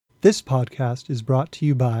This podcast is brought to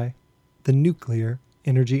you by the Nuclear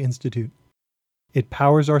Energy Institute. It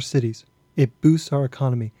powers our cities. It boosts our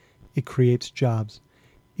economy. It creates jobs.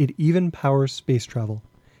 It even powers space travel.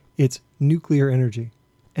 It's nuclear energy,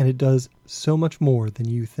 and it does so much more than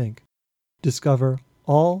you think. Discover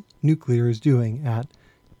all nuclear is doing at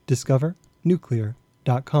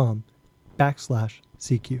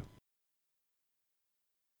discovernuclear.com/CQ.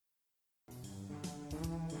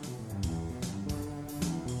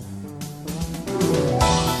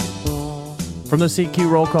 From the CQ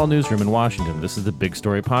Roll Call Newsroom in Washington, this is the Big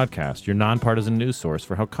Story Podcast, your nonpartisan news source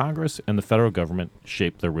for how Congress and the federal government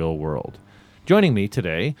shape the real world. Joining me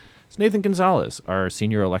today is Nathan Gonzalez, our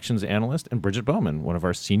senior elections analyst, and Bridget Bowman, one of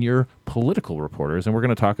our senior political reporters. And we're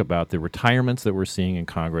going to talk about the retirements that we're seeing in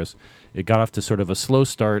Congress. It got off to sort of a slow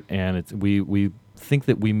start, and we think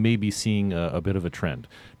that we may be seeing a bit of a trend.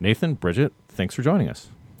 Nathan, Bridget, thanks for joining us.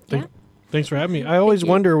 Thanks for having me. I always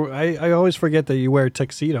wonder, I always forget that you wear a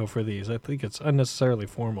tuxedo for these. I think it's unnecessarily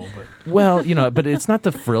formal. But Well, but it's not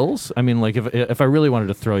the frills. I mean, like if I really wanted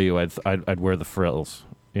to throw you, I'd wear the frills.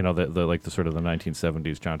 The sort of the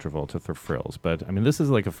 1970s John Travolta frills. But I mean, this is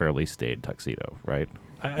like a fairly staid tuxedo, right?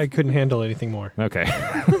 I couldn't handle anything more. Okay.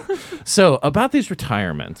 So about these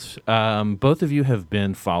retirements, both of you have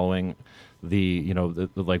been following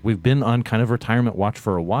we've been on kind of retirement watch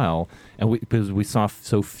for a while, and because we saw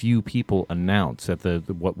so few people announce at the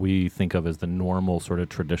what we think of as the normal sort of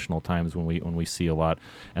traditional times when we see a lot,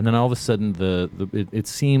 and then all of a sudden it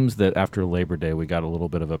seems that after Labor Day we got a little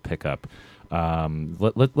bit of a pickup.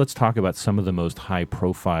 Let's talk about some of the most high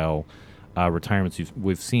profile retirements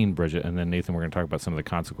we've seen, Bridget, and then Nathan, we're going to talk about some of the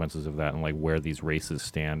consequences of that and like where these races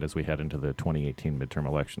stand as we head into the 2018 midterm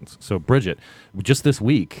elections. So, Bridget, just this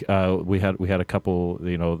week we had a couple,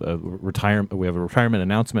 retirement. We have a retirement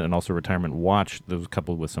announcement and also retirement watch. Those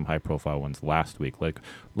coupled with some high profile ones last week. Like,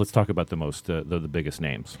 let's talk about the most the biggest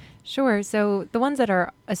names. Sure. So the ones that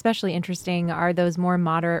are especially interesting are those more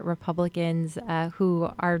moderate Republicans who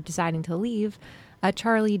are deciding to leave.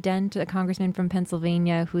 Charlie Dent, a congressman from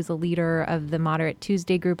Pennsylvania, who's a leader of the Moderate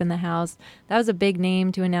Tuesday group in the House. That was a big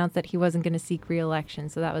name to announce that he wasn't going to seek re-election.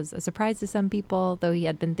 So that was a surprise to some people, though he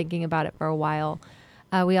had been thinking about it for a while.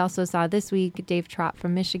 We also saw this week Dave Trott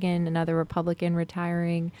from Michigan, another Republican,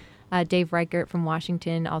 retiring. Dave Reichert from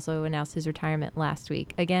Washington also announced his retirement last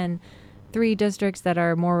week. Again, 3 districts that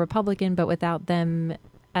are more Republican, but without them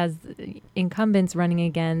as incumbents running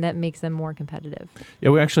again, that makes them more competitive.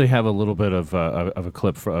 Yeah, we actually have a little bit of a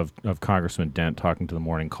clip of Congressman Dent talking to the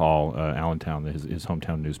Morning Call, Allentown, his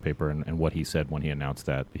hometown newspaper, and what he said when he announced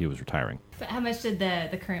that he was retiring. But how much did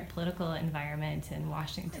the current political environment in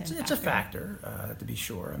Washington It's a factor, to be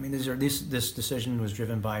sure. I mean, this decision was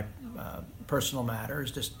driven by personal matters,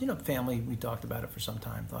 just, family. We talked about it for some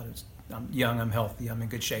time, I'm young, I'm healthy, I'm in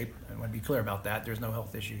good shape. I want to be clear about that. There's no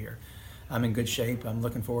health issue here. I'm in good shape. I'm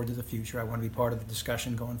looking forward to the future. I want to be part of the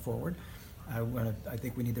discussion going forward. I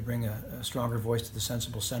think we need to bring a stronger voice to the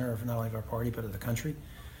sensible center of not only of our party but of the country.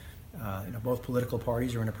 Both political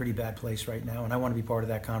parties are in a pretty bad place right now, and I want to be part of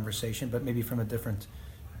that conversation, but maybe from a different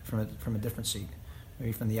seat.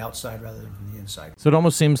 Maybe from the outside rather than from the inside. So it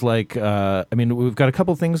almost seems like, we've got a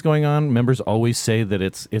couple things going on. Members always say that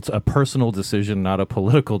it's a personal decision, not a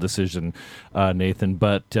political decision, Nathan.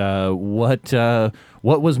 But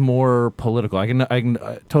what was more political? I can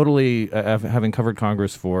totally, having covered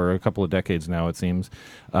Congress for a couple of decades now, it seems,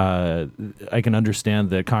 I can understand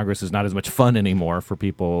that Congress is not as much fun anymore for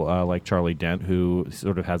people like Charlie Dent, who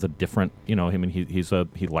sort of has a different, he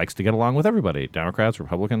likes to get along with everybody, Democrats,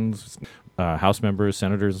 Republicans, House members,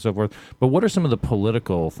 senators, and so forth. But what are some of the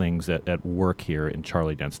political things at work here in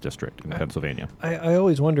Charlie Dent's district in Pennsylvania? I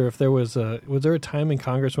always wonder if there was there a time in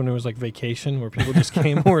Congress when it was like vacation where people just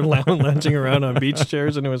came or lounging around on beach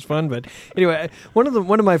chairs and it was fun. But anyway, one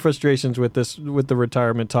of my frustrations with the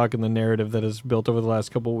retirement talk and the narrative that has built over the last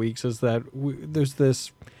couple of weeks is that there's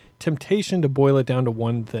this temptation to boil it down to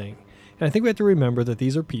one thing. And I think we have to remember that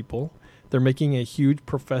these are people. They're making a huge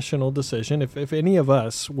professional decision. If any of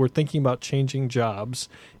us were thinking about changing jobs,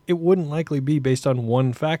 it wouldn't likely be based on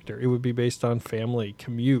one factor. It would be based on family,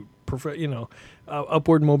 commute,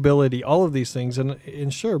 upward mobility, all of these things.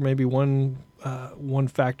 And sure, maybe one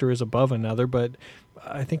factor is above another, but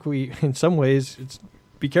I think in some ways,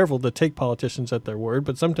 be careful to take politicians at their word,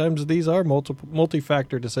 but sometimes these are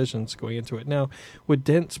multi-factor decisions going into it. Now, with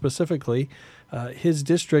Dent specifically, his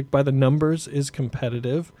district by the numbers is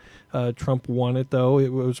competitive. Trump won it, though.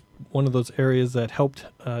 It was one of those areas that helped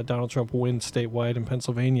Donald Trump win statewide in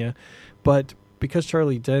Pennsylvania. But because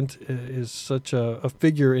Charlie Dent is such a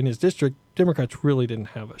figure in his district, Democrats really didn't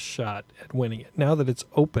have a shot at winning it. Now that it's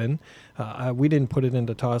open, we didn't put it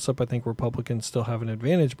into toss-up. I think Republicans still have an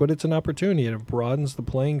advantage, but it's an opportunity, and it broadens the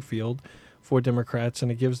playing field for Democrats,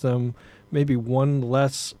 and it gives them maybe one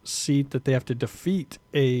less seat that they have to defeat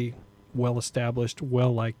a well-established,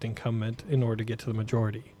 well-liked incumbent in order to get to the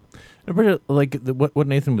majority. Like what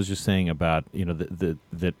Nathan was just saying about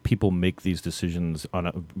that people make these decisions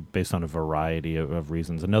based on a variety of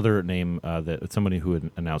reasons. Another name that somebody who had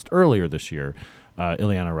announced earlier this year,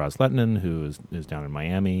 Ileana Ros-Lehtinen, who is down in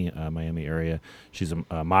Miami area. She's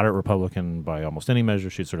a moderate Republican by almost any measure.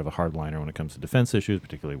 She's sort of a hardliner when it comes to defense issues,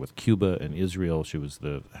 particularly with Cuba and Israel. She was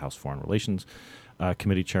the House Foreign Relations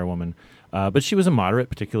Committee chairwoman, but she was a moderate,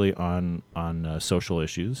 particularly on social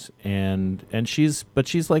issues, and she's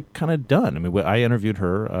like kind of done. I mean, I interviewed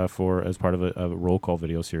her as part of a roll call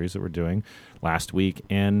video series that we're doing last week,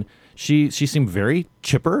 and she seemed very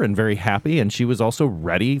chipper and very happy, and she was also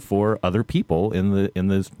ready for other people in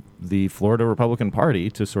the Florida Republican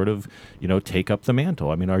Party to sort of take up the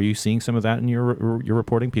mantle. I mean, are you seeing some of that in your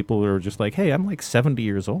reporting? People are just like, hey, I'm like 70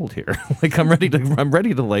 years old here. Like I'm ready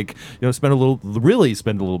to like spend a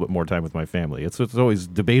little bit more time with my family. It's always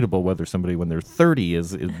debatable whether somebody when they're 30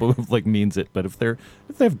 is like means it, but if they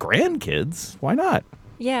have grandkids, why not?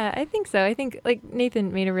 Yeah, I think so. I think like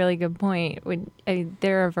Nathan made a really good point.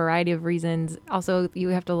 There are a variety of reasons. Also, you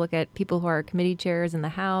have to look at people who are committee chairs in the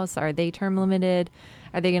House. Are they term limited?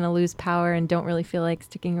 Are they going to lose power and don't really feel like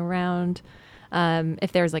sticking around?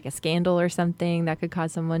 If there's like a scandal or something that could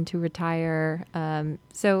cause someone to retire.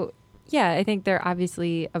 So, yeah, I think there are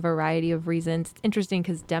obviously a variety of reasons. It's interesting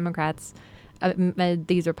because Democrats,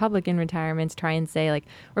 these Republican retirements, try and say like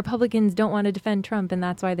Republicans don't want to defend Trump and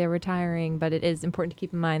that's why they're retiring. But it is important to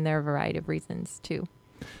keep in mind there are a variety of reasons too.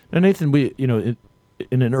 Now, Nathan,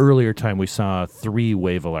 in an earlier time, we saw 3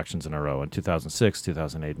 wave elections in a row in 2006,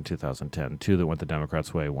 2008, and 2010. 2 that went the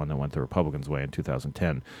Democrats' way, 1 that went the Republicans' way in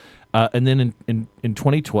 2010. And then in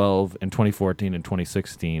 2012 and 2014 and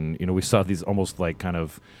 2016, we saw these almost like kind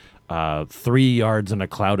of 3 yards in a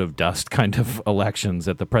cloud of dust kind of elections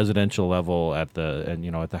at the presidential level, at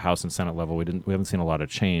the House and Senate level. We haven't seen a lot of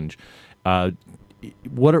change. How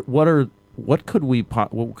could we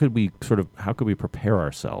prepare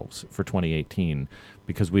ourselves for 2018?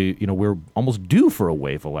 Because we're almost due for a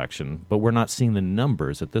wave election, but we're not seeing the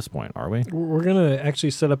numbers at this point, are we? We're going to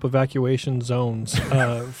actually set up evacuation zones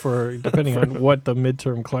for depending on what the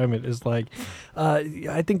midterm climate is like.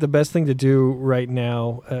 I think the best thing to do right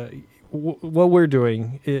now, what we're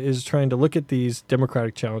doing is trying to look at these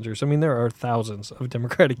Democratic challengers. I mean, there are thousands of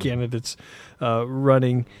Democratic candidates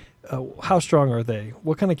running. How strong are they?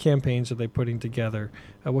 What kind of campaigns are they putting together?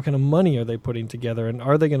 What kind of money are they putting together? And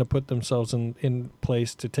are they going to put themselves in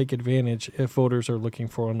place to take advantage if voters are looking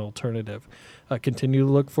for an alternative? Continue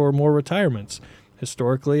to look for more retirements.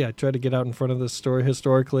 Historically, I try to get out in front of this story.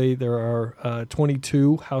 Historically, there are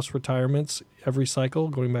 22 House retirements every cycle,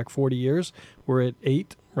 going back 40 years. We're at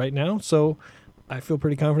 8 right now. So I feel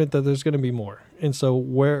pretty confident that there's going to be more. And so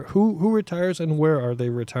who retires and where are they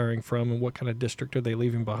retiring from and what kind of district are they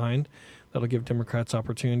leaving behind? That'll give Democrats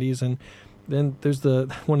opportunities. And then there's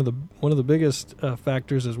one of the biggest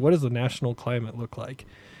factors is what does the national climate look like?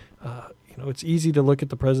 It's easy to look at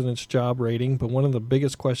the president's job rating, but one of the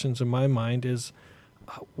biggest questions in my mind is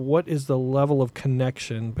what is the level of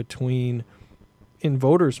connection in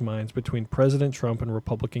voters' minds between President Trump and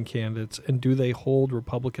Republican candidates, and do they hold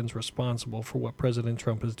Republicans responsible for what President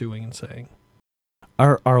Trump is doing and saying?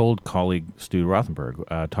 Our old colleague Stu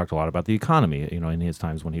Rothenberg talked a lot about the economy, in his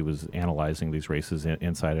times when he was analyzing these races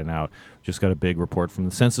inside and out. Just got a big report from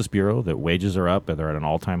the Census Bureau that wages are up, and they're at an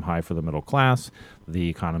all-time high for the middle class. The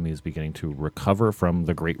economy is beginning to recover from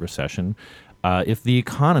the Great Recession. If the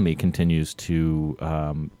economy continues to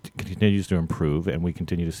improve, and we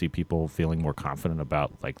continue to see people feeling more confident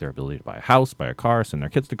about like their ability to buy a house, buy a car, send their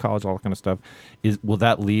kids to college, all that kind of stuff, will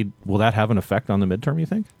that have an effect on the midterm, you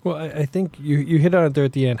think? Well, I think you hit on it there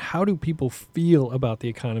at the end. How do people feel about the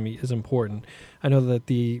economy is important. I know that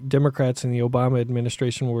the Democrats in the Obama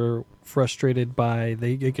administration were frustrated by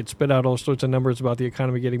they could spit out all sorts of numbers about the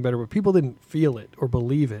economy getting better, but people didn't feel it or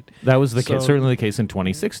believe it. That was certainly the case in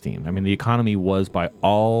 2016. I mean, the economy was by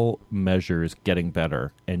all measures getting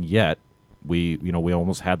better, and yet we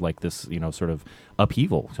almost had like this sort of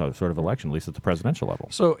upheaval sort of election, at least at the presidential level.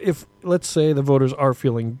 So if let's say the voters are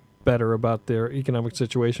feeling better about their economic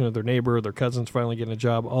situation, or their neighbor or their cousins finally getting a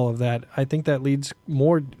job, all of that, I think that leads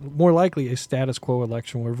more likely a status quo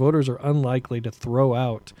election where voters are unlikely to throw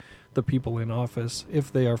out the people in office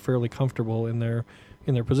if they are fairly comfortable in their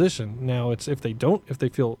position. Now, it's if they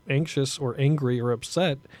feel anxious or angry or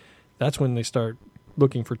upset, that's when they start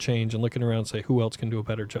looking for change and looking around and say, who else can do a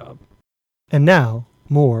better job? And now,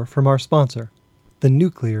 more from our sponsor, the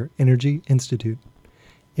Nuclear Energy Institute.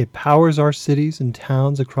 It powers our cities and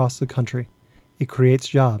towns across the country. It creates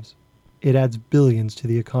jobs. It adds billions to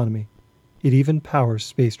the economy. It even powers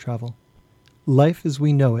space travel. Life as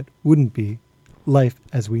we know it wouldn't be life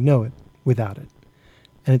as we know it without it.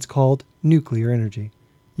 And it's called nuclear energy.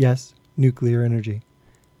 Yes, nuclear energy.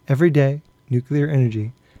 Every day, nuclear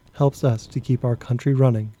energy helps us to keep our country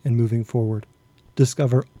running and moving forward.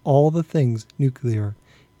 Discover all the things nuclear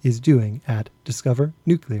is doing at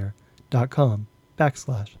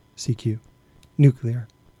discovernuclear.com/CQ. Nuclear.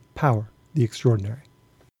 Power the extraordinary.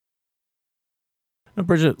 Now,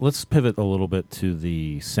 Bridget, let's pivot a little bit to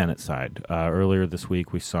the Senate side. Earlier this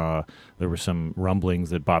week, we saw there were some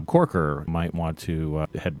rumblings that Bob Corker might want to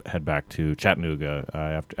head back to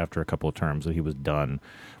Chattanooga after a couple of terms, that he was done.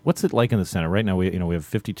 What's it like in the Senate right now? We have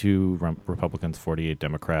 52 Republicans, 48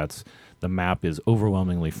 Democrats. The map is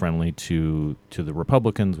overwhelmingly friendly to the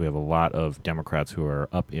Republicans. We have a lot of Democrats who are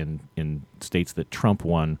up in states that Trump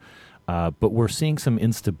won. But we're seeing some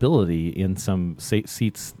instability in some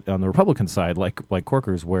seats on the Republican side, like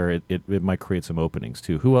Corker's, where it might create some openings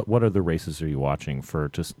too. What other races are you watching for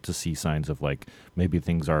to see signs of like maybe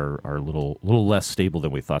things are a little less stable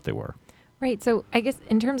than we thought they were? Right. So I guess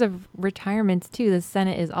in terms of retirements too, the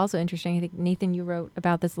Senate is also interesting. I think, Nathan, you wrote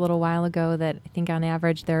about this a little while ago that I think on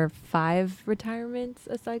average there are 5 retirements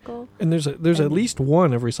a cycle. And there's at least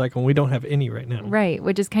one every cycle, and we don't have any right now. Right,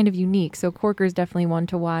 which is kind of unique. So Corker's definitely one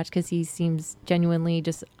to watch because he seems genuinely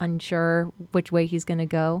just unsure which way he's going to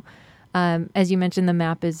go. As you mentioned, the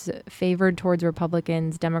map is favored towards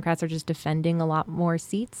Republicans. Democrats are just defending a lot more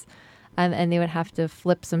seats. And they would have to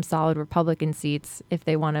flip some solid Republican seats if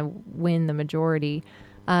they want to win the majority.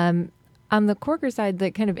 On the Corker side,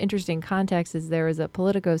 the kind of interesting context is there was a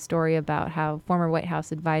Politico story about how former White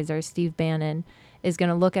House advisor Steve Bannon is going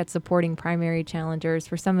to look at supporting primary challengers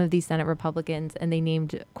for some of these Senate Republicans, and they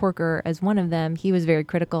named Corker as one of them. He was very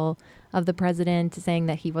critical of the president, saying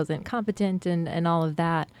that he wasn't competent and all of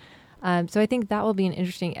that. So I think that will be an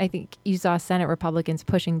interesting. I think you saw Senate Republicans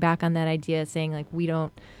pushing back on that idea, saying like we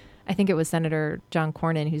don't. I think it was Senator John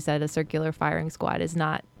Cornyn who said a circular firing squad is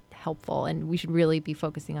not helpful, and we should really be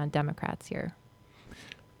focusing on Democrats here.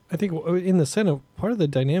 I think in the Senate, part of the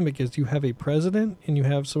dynamic is you have a president and you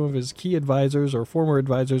have some of his key advisors or former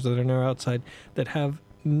advisors that are now outside that have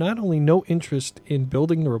not only no interest in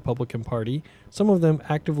building the Republican Party, some of them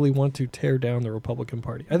actively want to tear down the Republican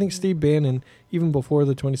Party. I think Steve Bannon, even before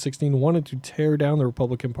the 2016, wanted to tear down the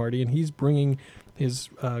Republican Party, and he's bringing his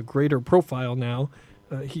greater profile now.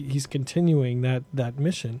 He's continuing that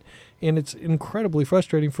mission. And it's incredibly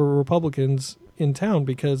frustrating for Republicans in town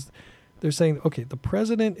because they're saying, okay, the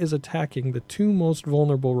president is attacking the 2 most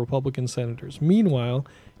vulnerable Republican senators. Meanwhile,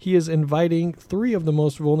 he is inviting 3 of the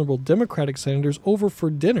most vulnerable Democratic senators over for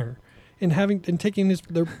dinner and taking his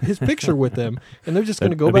picture with them. And they're just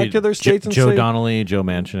going to go back to their states and Joe say... Donnelly, Joe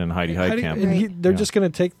Manchin, and Heidi Heitkamp. And they're just going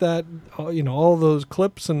to take that, all those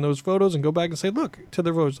clips and those photos and go back and say, look, to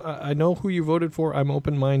the voters, I know who you voted for. I'm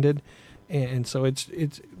open-minded. And so it's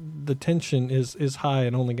the tension is high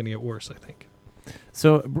and only going to get worse, I think.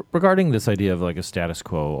 So regarding this idea of like a status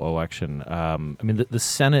quo election, I mean, the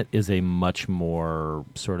Senate is a much more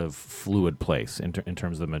sort of fluid place in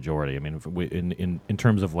terms of the majority. I mean, in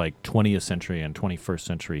terms of like 20th century and 21st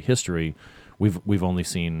century history, we've only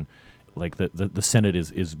seen like the Senate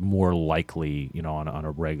is more likely, on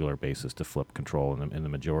a regular basis to flip control in the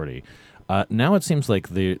majority. Now it seems like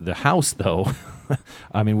the House, though,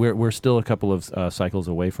 I mean, we're still a couple of cycles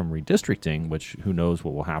away from redistricting, which who knows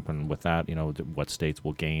what will happen with that, what states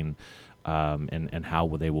will gain and how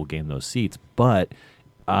they will gain those seats. But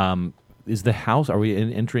is the House, are we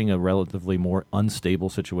entering a relatively more unstable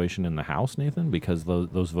situation in the House, Nathan? Because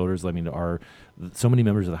those voters, I mean, so many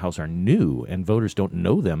members of the House are new, and voters don't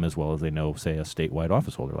know them as well as they know, say, a statewide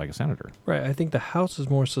office holder like a senator. Right. I think the House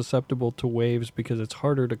is more susceptible to waves because it's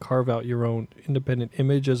harder to carve out your own independent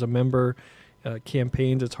image as a member.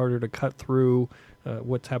 Campaigns, it's harder to cut through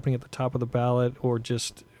what's happening at the top of the ballot or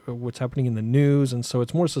just what's happening in the news, and so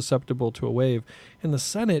it's more susceptible to a wave. In the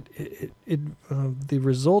Senate, the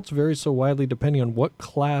results vary so widely depending on what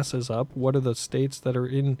class is up, what are the states that are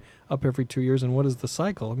up every 2 years, and what is the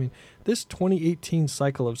cycle. I mean, this 2018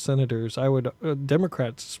 cycle of senators,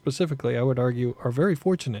 Democrats specifically, I would argue, are very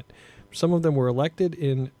fortunate. Some of them were elected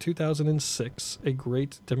in 2006, a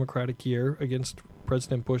great Democratic year against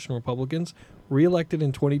President Bush and Republicans, reelected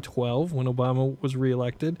in 2012 when Obama was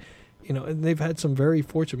reelected, and they've had some very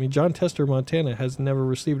fortunate. I mean, John Tester, Montana, has never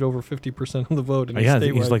received over 50% of the vote in Yeah, I statewide.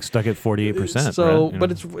 think he's like stuck at 48%. So, right?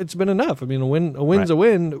 but it's been enough. I mean, a win's a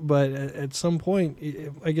win. But at some point,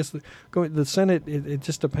 I guess the Senate, it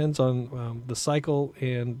just depends on the cycle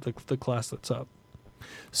and the class that's up.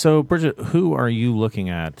 So, Bridget, who are you looking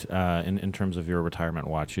at in terms of your retirement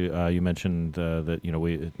watch? You mentioned that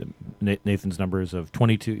Nathan's numbers of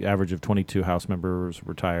 22, average of 22 House members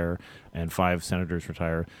retire and 5 senators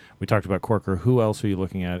retire. We talked about Corker. Who else are you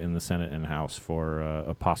looking at in the Senate and House for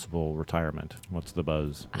a possible retirement? What's the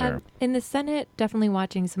buzz there? In the Senate, definitely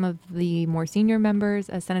watching some of the more senior members.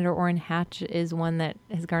 Senator Orrin Hatch is one that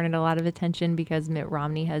has garnered a lot of attention because Mitt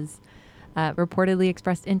Romney has reportedly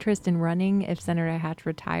expressed interest in running if Senator Hatch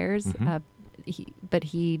retires. But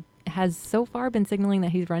he has so far been signaling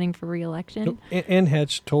that he's running for re-election. And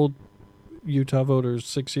Hatch told Utah voters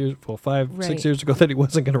 6 years ago that he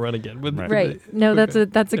wasn't going to run again. No, that's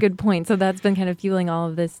a good point. So that's been kind of fueling all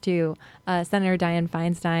of this too. Senator Dianne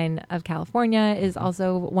Feinstein of California is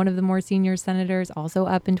also one of the more senior senators, also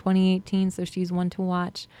up in 2018. So she's one to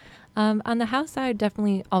watch. On the House side,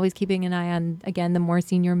 definitely always keeping an eye on, again, the more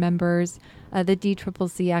senior members. The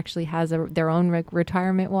DCCC actually has their own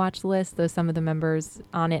retirement watch list, though some of the members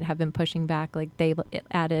on it have been pushing back. Like they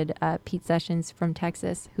added Pete Sessions from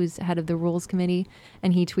Texas, who's head of the Rules Committee,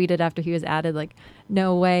 and he tweeted after he was added, like,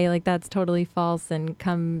 no way, like that's totally false, and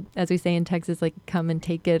come, as we say in Texas, like come and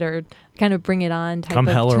take it or kind of bring it on. Come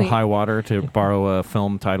hell or high water, to borrow a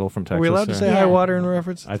film title from Texas. Are we allowed to say high water in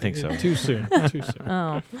reference? I think so. Too soon.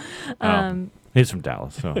 Oh. He's from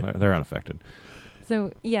Dallas, so they're unaffected.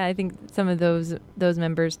 So, yeah, I think some of those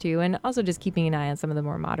members, too, and also just keeping an eye on some of the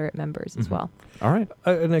more moderate members as well. All right.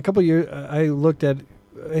 In a couple of years, I looked at,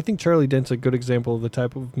 I think Charlie Dent's a good example of the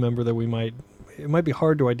type of member that it might be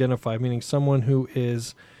hard to identify, meaning someone who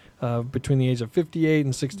is between the age of 58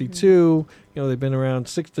 and 62. They've been around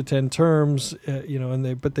 6 to 10 terms,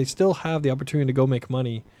 but they still have the opportunity to go make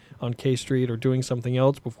money on K Street or doing something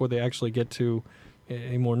else before they actually get to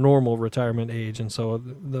a more normal retirement age. And so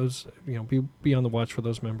those, be on the watch for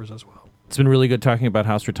those members as well. It's been really good talking about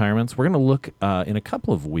House retirements. We're going to look in a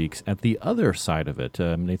couple of weeks at the other side of it.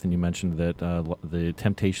 Nathan, you mentioned that the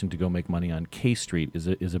temptation to go make money on K Street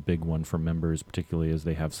is a big one for members, particularly as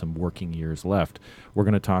they have some working years left. We're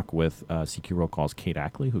going to talk with CQ Roll Call's Kate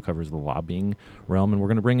Ackley, who covers the lobbying realm, and we're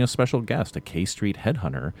going to bring a special guest, a K Street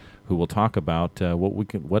headhunter, who will talk about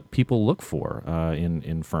what people look for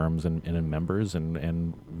in firms and in members,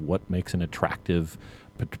 and what makes an attractive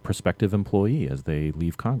prospective employee as they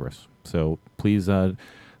leave Congress. So please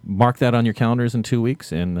mark that on your calendars in 2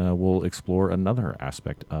 weeks, and we'll explore another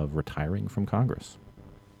aspect of retiring from Congress.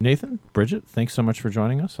 Nathan, Bridget, thanks so much for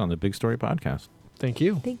joining us on the Big Story Podcast. Thank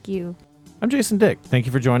you. Thank you. I'm Jason Dick. Thank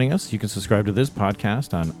you for joining us. You can subscribe to this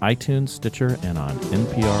podcast on iTunes, Stitcher, and on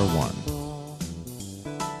NPR One.